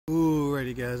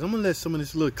Alrighty guys, I'm gonna let some of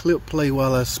this little clip play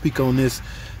while I speak on this.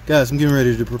 Guys, I'm getting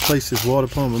ready to replace this water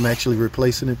pump. I'm actually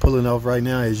replacing it, pulling it off right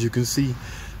now, as you can see.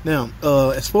 Now,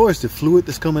 as far as the fluid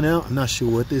that's coming out, I'm not sure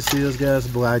what this is, guys,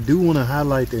 but I do want to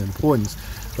highlight the importance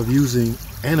of using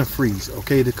antifreeze,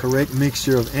 okay? The correct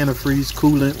mixture of antifreeze,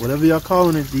 coolant, whatever y'all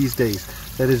calling it these days.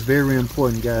 That is very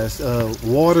important, guys.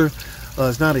 Water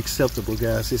is not acceptable,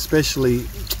 guys, especially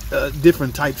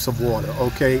different types of water,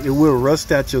 okay? It will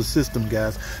rust out your system,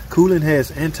 guys. Coolant has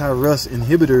anti-rust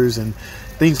inhibitors and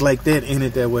things like that in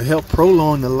it that will help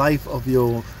prolong the life of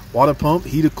your water pump,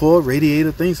 heater core,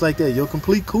 radiator, things like that, your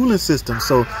complete cooling system.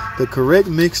 So the correct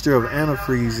mixture of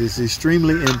antifreeze is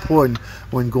extremely important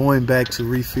when going back to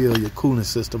refill your cooling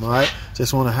system. All right,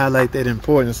 just want to highlight that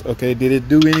importance. Okay, did it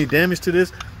do any damage to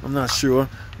this? I'm not sure,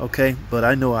 okay, but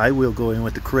I know I will go in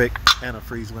with the correct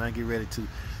antifreeze when I get ready to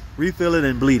refill it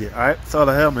and bleed it. All right, that's all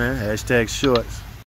I have, man. Hashtag shorts.